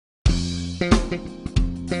How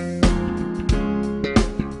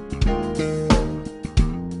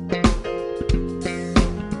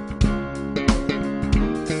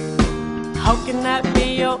can I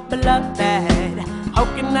be your beloved? How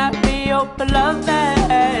can I be your beloved?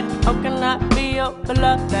 How can I be your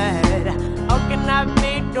beloved? How can I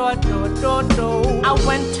be do? I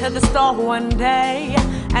went to the store one day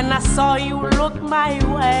and I saw you look my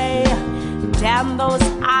way. Damn those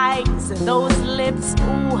eyes, those lips,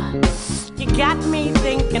 ooh. You got me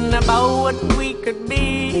thinking about what we could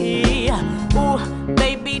be. Ooh,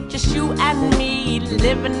 baby, just you and me,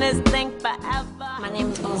 living this thing forever. My name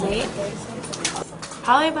is Jose.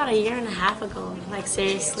 Probably about a year and a half ago, like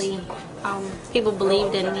seriously, people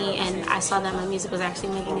believed in me and I saw that my music was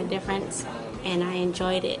actually making a difference and I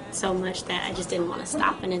enjoyed it so much that I just didn't want to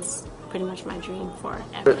stop, and it's pretty much my dream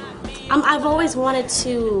forever. I've always wanted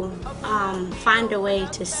to find a way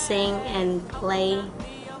to sing and play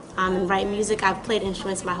and write music. I've played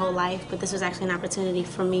instruments my whole life, but this was actually an opportunity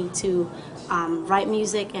for me to write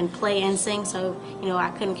music and play and sing, so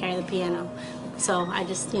I couldn't carry the piano. So I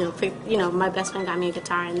just, my best friend got me a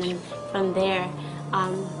guitar, and then from there,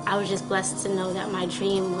 I was just blessed to know that my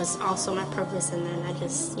dream was also my purpose, and then I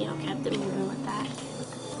just, kept it moving with that.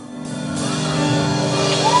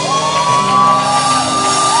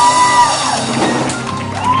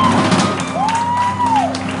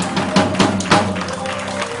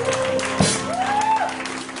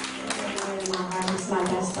 My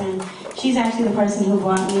best friend. She's actually the person who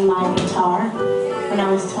brought me my guitar. When I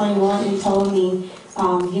was 21, he told me,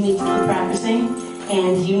 you need to keep practicing,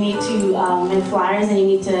 and you need to make flyers, and you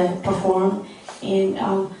need to perform. And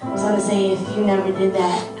I was going to say, if you never did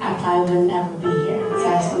that, I probably would never be here. So I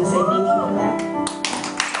just want to say thank you for that.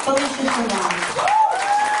 Felicia Trevon.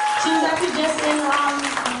 She was actually just in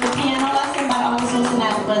the piano lesson by all the person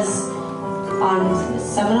that was on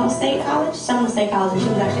Seminole State College. Seminole State College, and she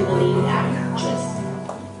was actually the lead actress.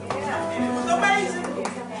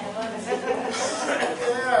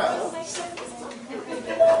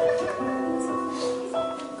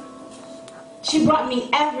 She brought me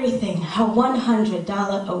everything her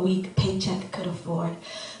 $100 a week paycheck could afford,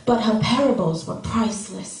 but her parables were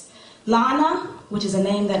priceless. Lana, which is a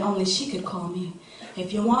name that only she could call me.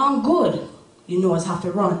 If you want good, you know it's how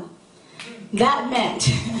to run. That meant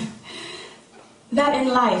that in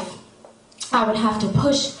life, I would have to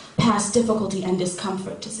push past difficulty and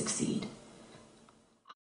discomfort to succeed.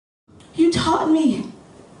 You taught me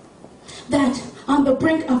that on the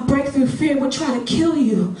brink of breakthrough, fear would try to kill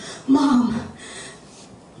you. Mom,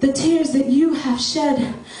 the tears that you have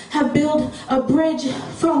shed have built a bridge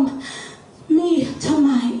from me to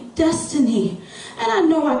my destiny. And I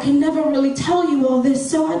know I can never really tell you all this,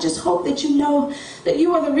 so I just hope that you know that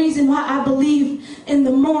you are the reason why I believe in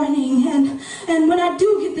the morning. And when I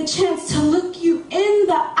do get the chance to look you in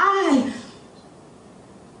the eye,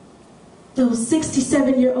 those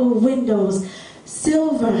 67-year-old windows,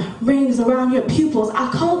 silver rings around your pupils,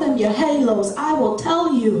 I call them your halos. I will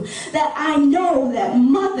tell you that I know that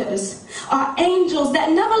mothers are angels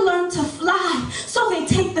that never learn to fly, so they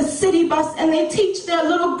take the city bus and they teach their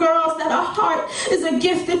little girls that a heart is a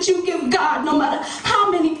gift that you give God no matter how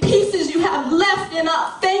many pieces you have left. And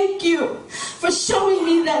I thank you for showing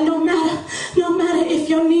me that no matter if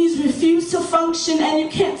your knees refuse to function and you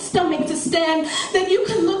can't stomach to stand, that you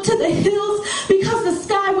can look to the hills because the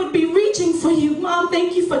sky would be reaching for you. Mom,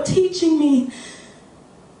 thank you for teaching me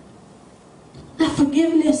that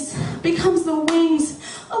forgiveness becomes the wings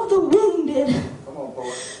of the wounded. Come on, boy.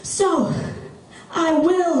 So, I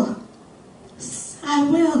will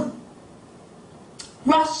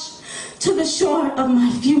rush to the shore of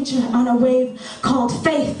my future on a wave called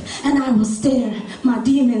faith, and I will stare my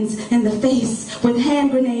demons in the face with hand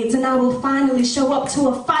grenades, and I will finally show up to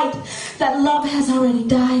a fight that love has already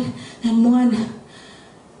died and won.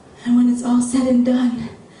 And when it's all said and done,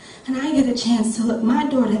 and I get a chance to look my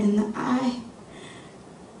daughter in the eye,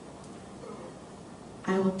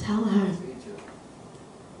 I will tell her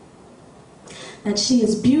that she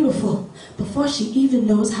is beautiful before she even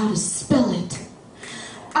knows how to spell it.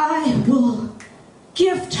 I will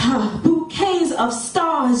gift her bouquets of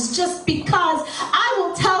stars just because. I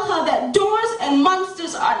will tell her that doors and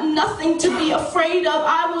monsters are nothing to be afraid of.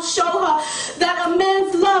 I will show her that a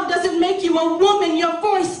man's love doesn't make you a woman, your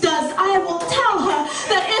voice does. I will tell her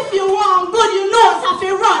that if you want good, you know it's how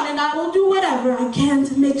to run, and I will do whatever I can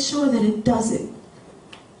to make sure that it doesn't.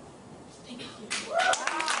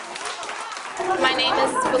 My name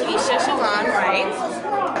is Felicia Siobhan Wright.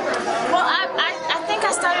 Well, I think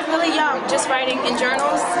I started really young, just writing in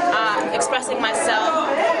journals, expressing myself,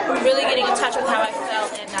 really getting in touch with how I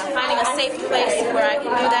felt, and finding a safe place where I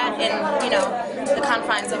can do that in, you know, the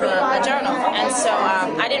confines of a journal. And so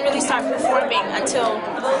I didn't really start performing until,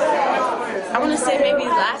 I want to say maybe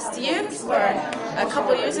last year or a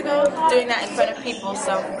couple years ago, doing that in front of people.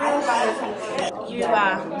 So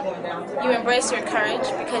you embrace your courage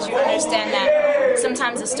because you understand that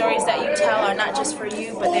sometimes the stories that you tell are not just for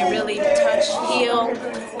you, but they really touch, heal,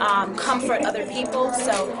 comfort other people.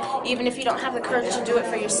 So even if you don't have the courage to do it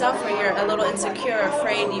for yourself, or you're a little insecure or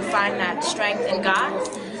afraid, you find that strength in God,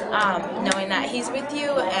 knowing that He's with you,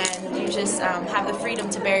 and you just have the freedom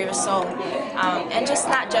to bare your soul, and just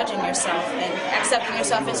not judging yourself and accepting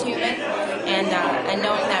yourself as human, and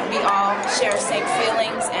knowing that we all share the same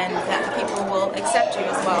feelings and that people will accept you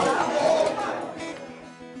as well.